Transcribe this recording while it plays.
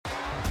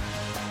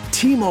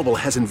T-Mobile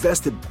has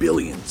invested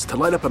billions to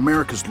light up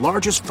America's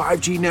largest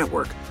 5G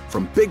network,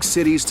 from big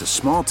cities to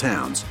small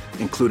towns,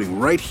 including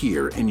right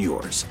here in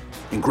yours.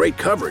 And great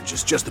coverage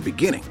is just the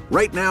beginning.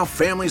 Right now,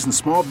 families and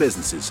small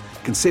businesses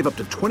can save up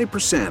to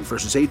 20%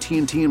 versus AT&T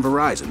and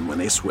Verizon when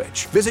they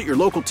switch. Visit your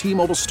local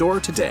T-Mobile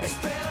store today.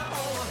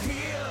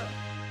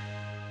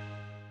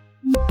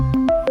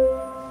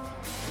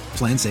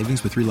 Plan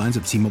savings with 3 lines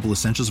of T-Mobile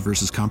Essentials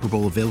versus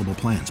comparable available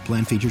plans.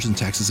 Plan features and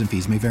taxes and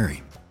fees may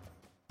vary.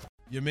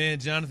 Your man,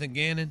 Jonathan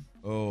Gannon.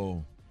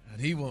 Oh.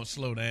 He won't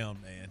slow down,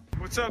 man.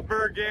 What's up,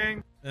 Bird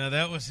Gang? Now,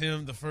 that was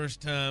him the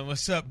first time.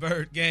 What's up,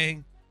 Bird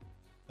Gang?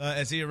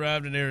 As he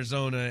arrived in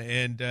Arizona,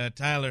 and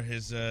Tyler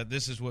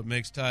this is what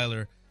makes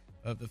Tyler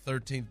the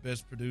 13th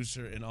best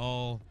producer in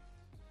all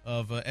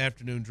of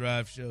afternoon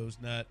drive shows,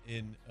 not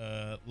in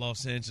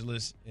Los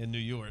Angeles and New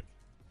York.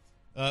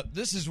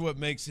 This is what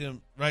makes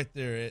him right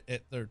there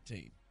at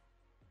 13.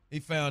 He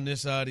found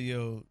this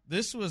audio.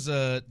 This was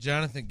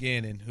Jonathan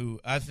Gannon, who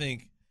I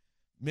think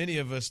many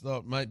of us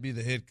thought might be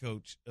the head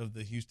coach of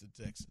the Houston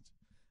Texans.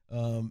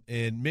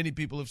 And many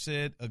people have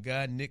said a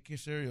guy Nick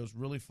Caserio is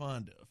really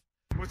fond of.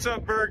 What's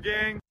up, Bird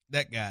Gang?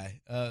 That guy.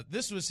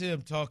 This was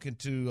him talking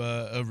to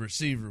a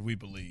receiver, we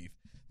believe.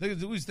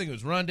 We think it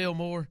was Rondale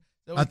Moore.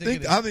 I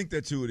think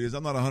that's who it is.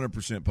 I'm not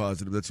 100%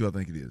 positive. That's who I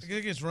think it is. I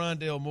think it's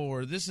Rondale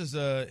Moore. This is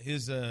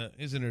his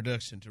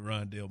introduction to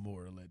Rondale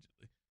Moore, allegedly.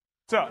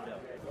 What's up?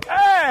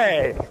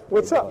 Hey!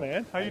 What's up,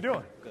 man? How you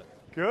doing?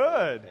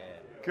 Good.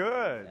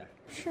 Good.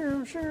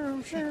 Shoo,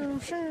 shoo, shoo,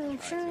 shoo,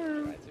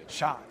 shoo.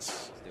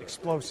 Shots.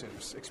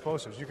 Explosives.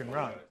 You can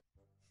run.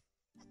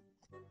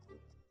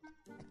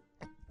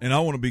 And I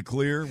want to be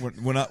clear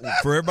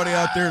for everybody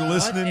out there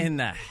listening. What in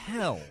the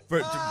hell?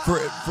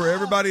 For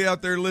everybody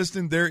out there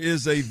listening, there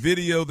is a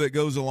video that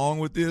goes along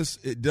with this.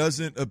 It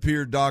doesn't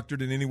appear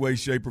doctored in any way,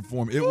 shape, or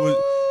form. It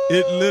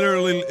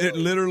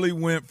literally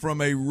went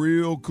from a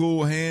real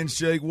cool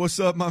handshake. What's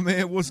up, my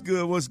man? What's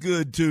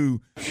good? To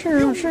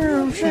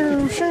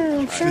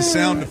the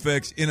sound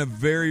effects in a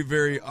very,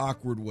 very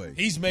awkward way.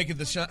 He's making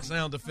the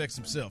sound effects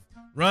himself.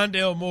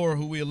 Rondale Moore,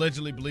 who we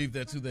allegedly believe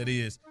that's who that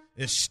is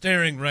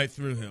staring right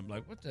through him.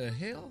 Like, what the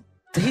hell?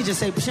 Did he just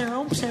say,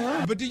 pshaw,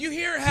 pshaw? But do you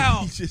hear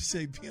how? He just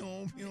say,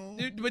 pew, pew.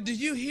 But do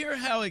you hear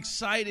how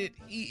excited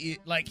he is?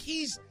 Like,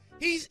 he's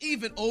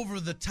even over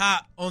the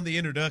top on the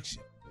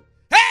introduction.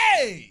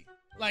 Hey!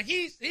 Like,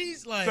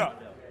 he's like,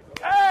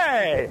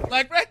 hey!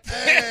 Like, right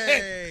there.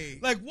 Hey!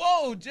 Like,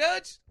 whoa,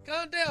 Judge,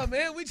 calm down,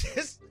 man. We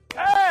just,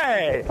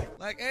 hey!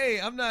 like, hey,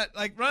 I'm not,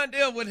 like,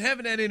 Rondale wasn't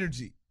having that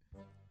energy.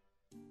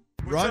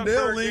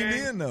 Rondale leaned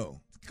in, though.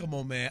 Come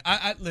on, man.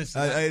 I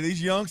listen. Hey, these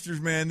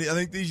youngsters, man, I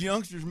think these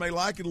youngsters may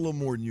like it a little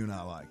more than you and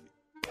I like it.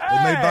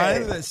 They may buy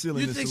into that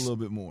silliness a little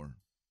bit more.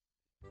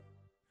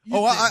 You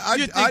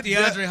think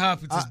DeAndre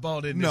Hopkins is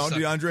balled in? No,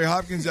 DeAndre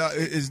Hopkins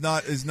is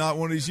not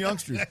one of these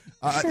youngsters.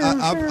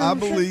 I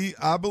believe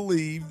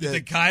that. You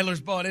think Kyler's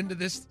bought into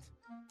this?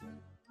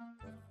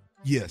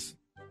 Yes.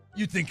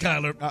 You think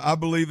Kyler? I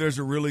believe there's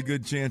a really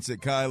good chance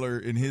that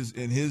Kyler, in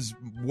his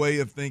way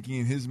of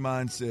thinking, in his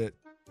mindset,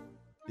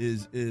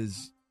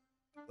 is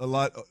a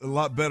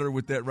lot better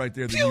with that right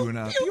there than you and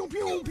I. Pew,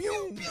 pew,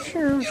 pew.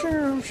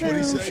 What'd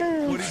he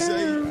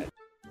say?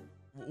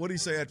 What'd he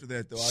say after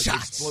that, though?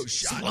 Shots.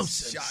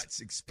 Explosives. Shots.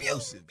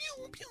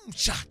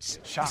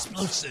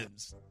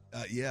 Explosives.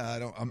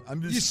 Yeah,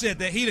 I'm just. You said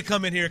that he'd have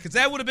come in here because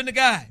that would have been the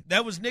guy.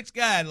 That was Nick's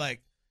guy. Like,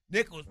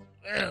 Nick was,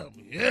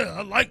 yeah,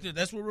 I liked it.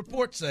 That's what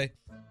reports say.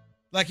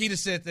 Like, he'd have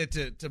said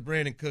that to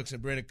Brandon Cooks,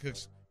 and Brandon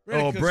Cooks would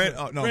have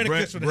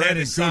had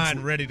his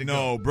sign ready to go.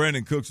 No,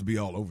 Brandon Cooks would be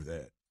all over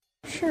that.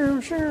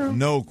 Sure.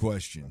 No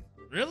question.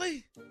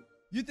 Really?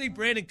 You think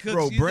Brandon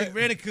Cooks? Think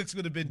Brandon Cooks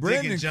would have been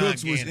digging John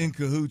Cooks Gannon? was in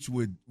cahoots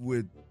with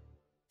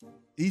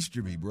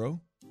Easterby,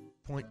 bro.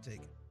 Point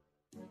taken.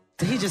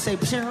 Did he just say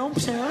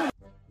pshaw?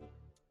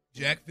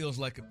 Jack feels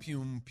like a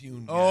pume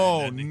guy.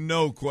 Oh,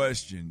 no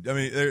question. I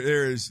mean,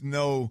 there is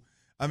no.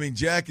 I mean,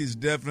 Jack is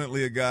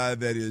definitely a guy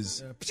that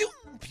is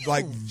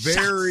like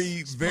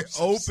very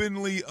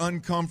openly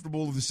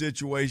uncomfortable with the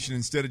situation.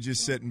 Instead of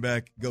just sitting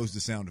back, goes to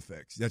sound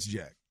effects. That's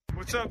Jack.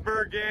 What's up,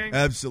 Bird Gang?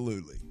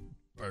 Absolutely.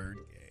 Bird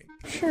Gang.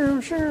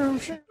 Sure.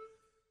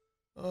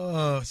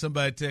 Oh,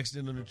 somebody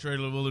texted on the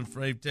Trailer Woolen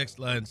Frame text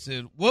line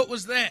said, "What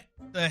was that?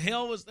 The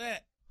hell was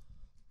that?"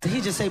 Did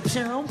he just say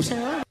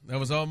pshaw? That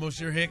was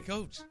almost your head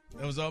coach.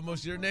 That was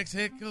almost your next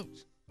head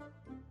coach. God,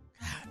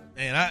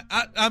 man,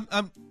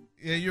 I'm.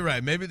 Yeah, you're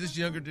right. Maybe this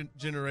younger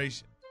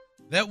generation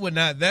that would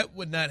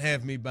not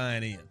have me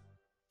buying in.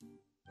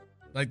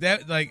 Like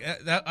that.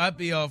 I'd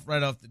be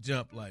right off the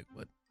jump. Like,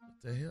 what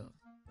the hell?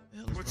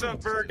 What's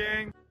up, Bird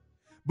Gang?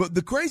 But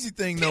the crazy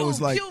thing, though,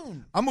 is like,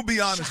 I'm going to be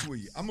honest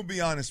with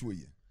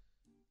you.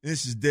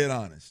 This is dead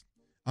honest.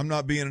 I'm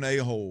not being an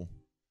a-hole.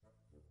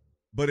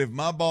 But if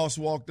my boss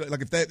walked up,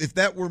 like if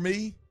that were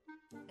me,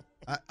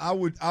 I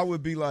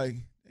would be like,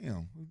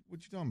 damn,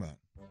 what you talking about?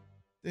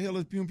 The hell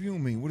does pum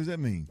pum mean? What does that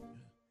mean?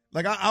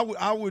 Like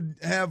I would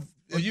have.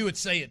 Well, you would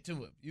say it to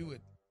him. You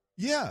would.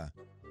 Yeah.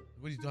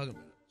 What are you talking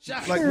about?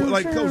 Shots.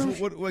 Like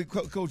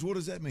Coach, Coach, what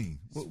does that mean?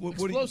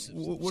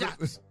 Explosives.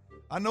 Shots.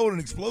 I know what an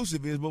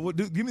explosive is, but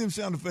give me them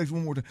sound effects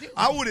one more time.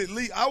 I would at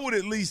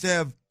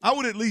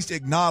least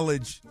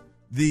acknowledge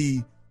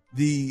the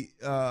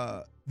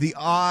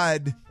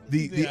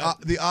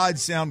odd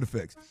sound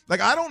effects.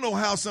 Like, I don't know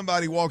how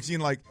somebody walks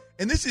in like,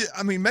 and this is,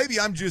 I mean, maybe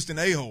I'm just an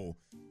a-hole,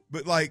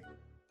 but like,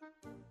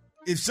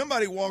 if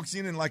somebody walks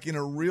in and like in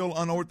a real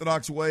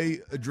unorthodox way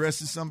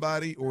addresses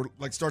somebody or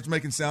like starts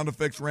making sound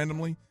effects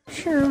randomly,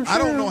 I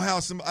don't know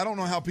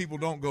how people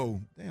don't go,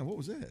 damn, what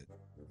was that?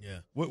 Yeah.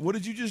 What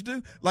did you just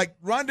do?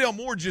 Like Rondale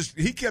Moore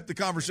he kept the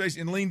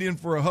conversation and leaned in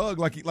for a hug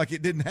like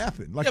it didn't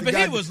happen. Like, yeah, but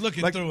he was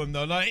looking through him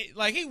though.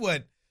 Like he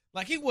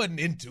wasn't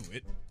into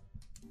it.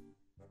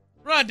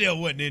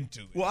 Rondale wasn't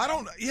into it. Well, I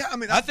don't. Yeah, I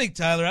mean, I think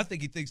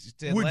he thinks he's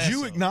Ted Lasso. Would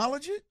you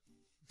acknowledge it?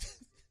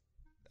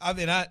 I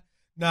mean, I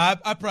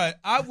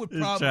would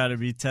probably try to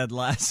be Ted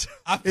Lasso.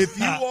 If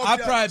you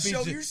walked out,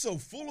 so you're so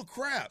full of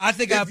crap. I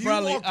think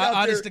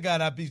honest to God,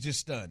 I'd be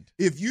just stunned.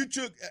 If you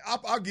took,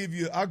 I'll give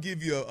you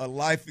a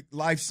life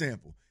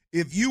sample.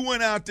 If you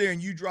went out there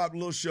and you dropped a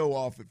little show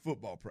off at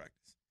football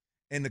practice,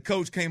 and the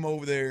coach came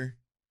over there,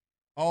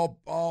 all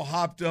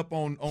hopped up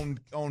on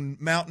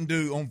Mountain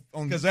Dew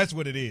on because that's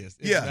what it is.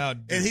 It's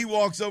and he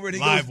walks over and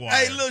he Live goes, wire.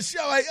 "Hey, little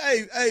show,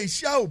 hey,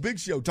 show, big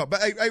show, talk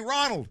about, hey,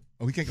 Ronald."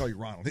 Oh, he can't call you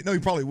Ronald. No, he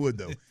probably would,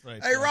 though.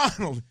 Right, hey,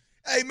 Ronald.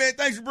 Hey, man,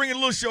 thanks for bringing a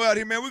little show out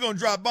here, man. We're going to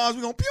drop bombs.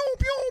 We're going to pew,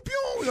 pew,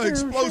 pew. We're going to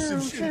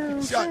explosive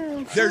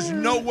shit. There's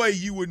no way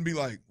you wouldn't be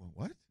like, well,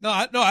 what? No,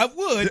 I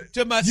would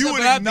to myself. You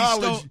would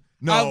acknowledge.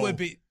 No. I would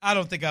be. I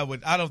don't think I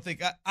would.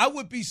 I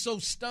would be so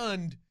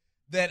stunned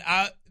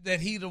that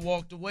he'd have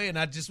walked away, and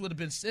I just would have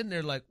been sitting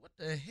there like, what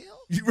the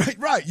hell?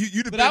 Right.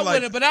 You'd have but been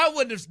I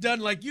wouldn't have done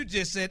like you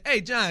just said.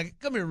 Hey, John,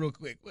 come here real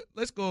quick.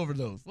 Let's go over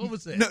those. What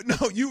was that?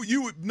 No,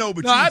 you would no,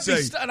 but no,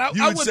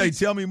 you would say,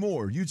 tell me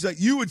more. You'd say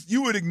you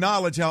would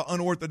acknowledge how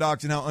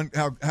unorthodox and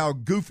how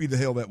goofy the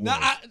hell that was. No,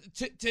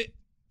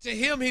 to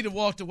him, he'd have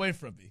walked away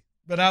from me,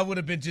 but I would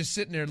have been just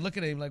sitting there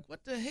looking at him like,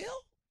 what the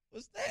hell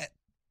was that?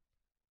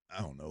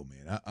 I don't know,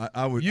 man.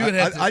 I would.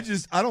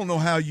 I don't know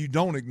how you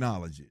don't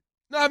acknowledge it.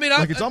 No, I mean,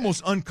 it's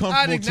almost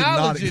uncomfortable. I'd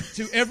acknowledge it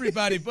to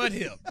everybody but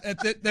him. At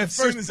that as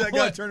soon as that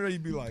guy turned around,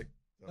 you'd be like,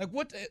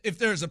 what? If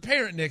there's a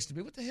parent next to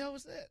me, what the hell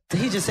was that? Did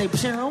he just say,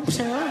 pshaw,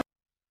 pshaw?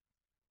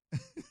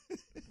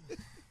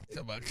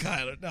 Talk about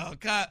Kyler. No,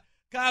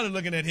 Kyler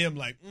looking at him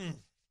like,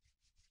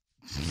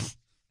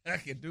 I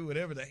can do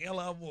whatever the hell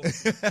I want.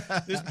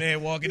 This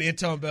man walking in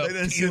talking about. They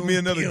done sent me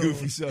another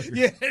goofy sucker.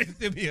 Yeah,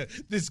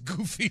 this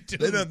goofy dude.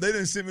 They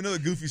done sent me another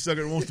goofy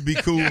sucker that wants to be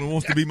cool and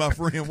wants to be my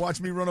friend.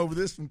 Watch me run over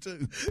this one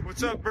too.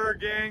 What's up,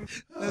 Bird Gang?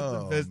 That's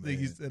the best thing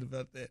he said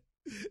about that.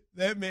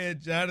 That man,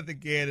 Jonathan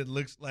Gannon,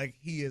 looks like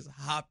he is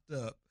hopped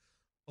up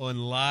on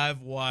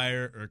Live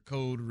Wire or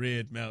Code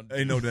Red Mountain.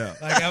 Ain't no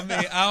doubt. Like, I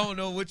mean, I don't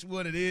know which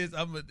one it is.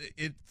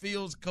 It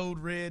feels Code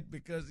Red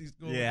because he's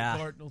going with the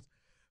Cardinals.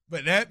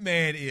 But that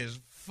man is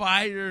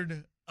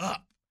fired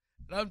up.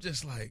 And I'm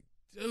just like,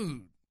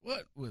 dude,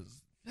 what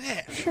was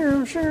that?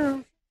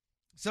 Sure.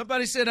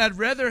 Somebody said I'd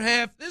rather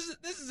have this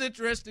is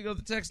interesting on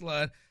the text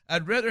line.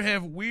 I'd rather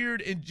have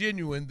weird and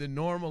genuine than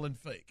normal and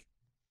fake.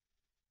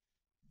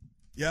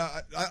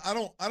 Yeah, I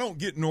don't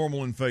get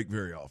normal and fake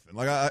very often.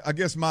 Like I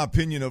guess my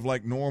opinion of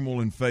like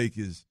normal and fake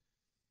is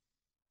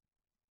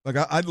like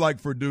I'd like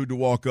for a dude to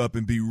walk up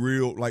and be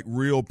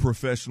real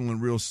professional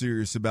and real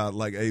serious about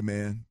like, hey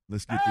man,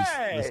 let's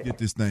get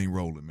this thing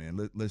rolling,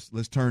 man.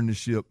 Let's turn the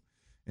ship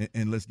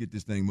and let's get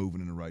this thing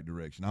moving in the right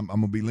direction. I'm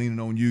gonna be leaning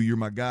on you. You're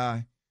my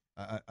guy.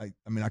 I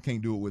mean I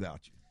can't do it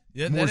without you.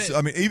 Yeah,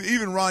 I mean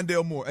even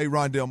Rondale Moore. Hey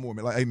Rondale Moore,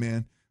 man. Like, hey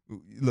man,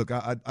 look,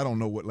 I don't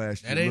know what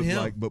last year looked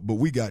like, but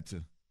we got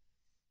to.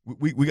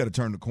 We got to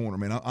turn the corner,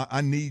 man. I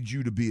need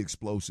you to be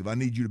explosive. I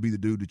need you to be the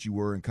dude that you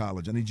were in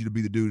college. I need you to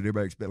be the dude that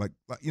everybody expects. Like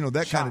you know,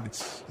 that kind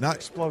of not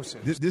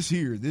explosive. These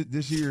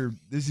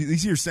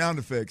here sound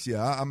effects.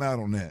 Yeah, I'm out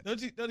on that.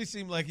 Don't he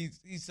seem like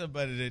he's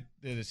somebody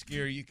that is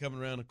scary? You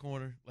coming around the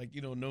corner, like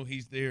you don't know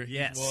he's there.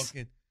 Yes. He's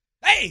walking.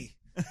 Hey,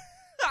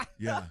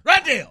 yeah,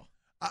 Rondale.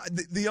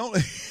 The only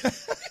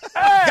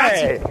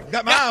Hey!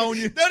 got my eye on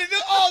you. Don't he do?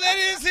 Oh, that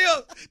is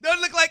him.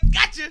 Don't look like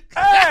gotcha.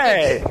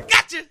 Hey!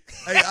 Gotcha.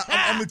 Hey,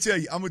 I'm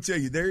gonna tell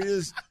you. There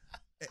is,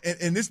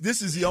 and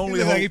this is the only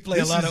hope. Like he play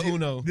a lot of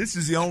Uno. This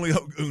is the only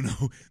hope.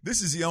 Uno.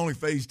 This is the only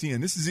phase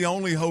 10. This is the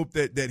only hope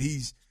that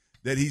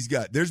he's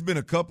got. There's been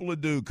a couple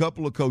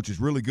of coaches,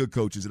 really good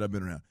coaches that I've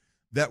been around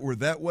that were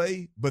that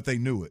way, but they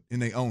knew it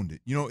and they owned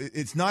it. You know,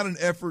 it's not an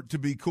effort to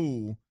be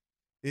cool.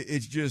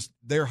 It's just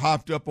they're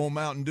hopped up on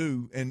Mountain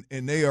Dew, and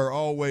they are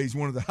always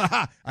one of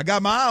the, I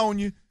got my eye on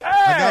you. Hey!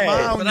 I got my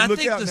eye on but you. I Look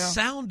think out the now.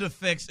 sound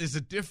effects is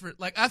a different,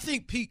 like I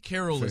think Pete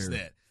Carroll is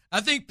that.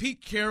 I think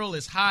Pete Carroll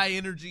is high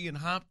energy and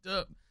hopped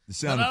up. The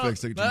sound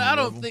effects take it to But another I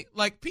don't level. think,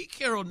 like Pete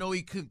Carroll know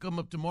he couldn't come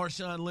up to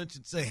Marshawn Lynch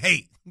and say,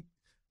 hey.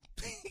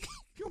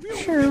 To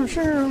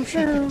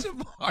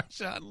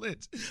Marshawn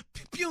Lynch.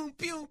 Pew,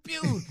 pew,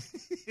 pew.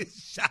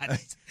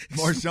 Shots.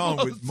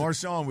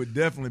 Marshawn would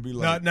definitely be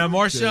like. Now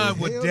Marshawn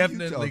 "What would the hell you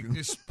definitely talking?"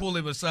 just pull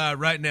him aside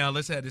right now.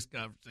 Let's have this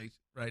conversation.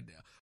 right now.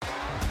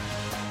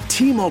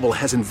 T-Mobile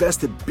has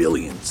invested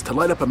billions to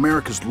light up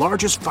America's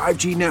largest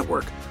 5G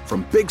network,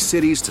 from big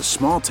cities to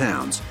small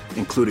towns,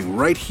 including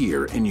right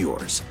here in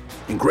yours.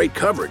 And great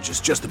coverage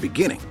is just the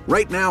beginning.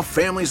 Right now,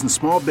 families and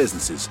small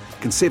businesses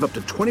can save up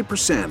to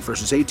 20%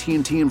 versus AT&T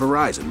and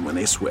Verizon when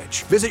they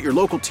switch. Visit your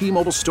local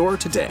T-Mobile store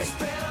today.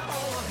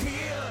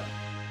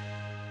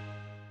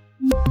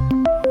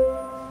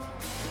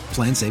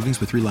 Plan savings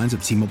with 3 lines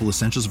of T-Mobile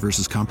Essentials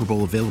versus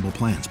comparable available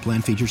plans.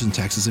 Plan features and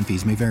taxes and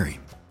fees may vary.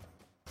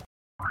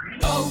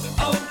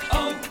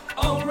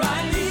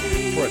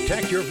 O'Reilly.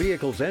 Protect your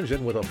vehicle's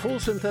engine with a full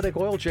synthetic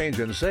oil change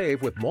and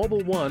save with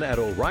Mobil 1 at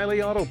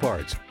O'Reilly Auto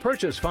Parts.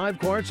 Purchase 5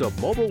 quarts of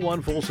Mobil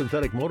 1 full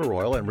synthetic motor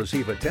oil and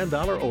receive a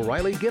 $10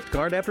 O'Reilly gift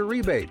card after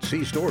rebate.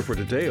 See store for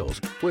details.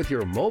 With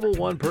your Mobil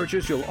 1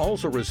 purchase, you'll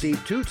also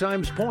receive 2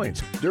 times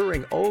points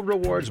during O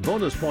Rewards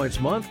Bonus Points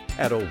Month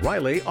at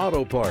O'Reilly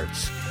Auto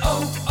Parts.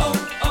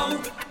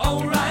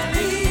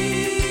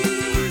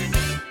 O'Reilly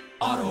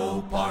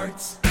Auto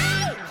Parts.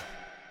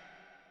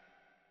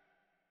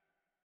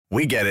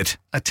 We get it.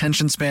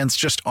 Attention spans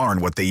just aren't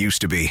what they used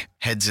to be.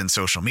 Heads in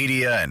social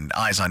media and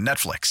eyes on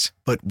Netflix.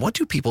 But what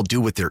do people do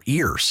with their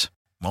ears?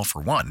 Well,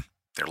 for one,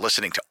 they're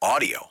listening to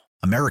audio.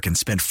 Americans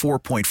spend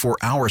 4.4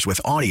 hours with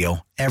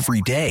audio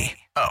every day.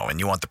 Oh, and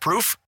you want the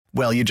proof?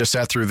 Well, you just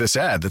sat through this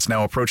ad that's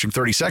now approaching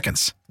 30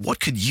 seconds. What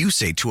could you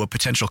say to a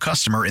potential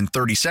customer in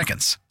 30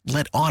 seconds?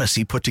 Let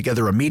Odyssey put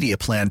together a media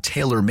plan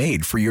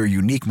tailor-made for your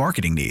unique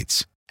marketing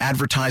needs.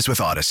 Advertise with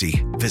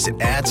Odyssey.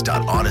 Visit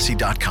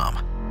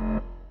ads.odyssey.com.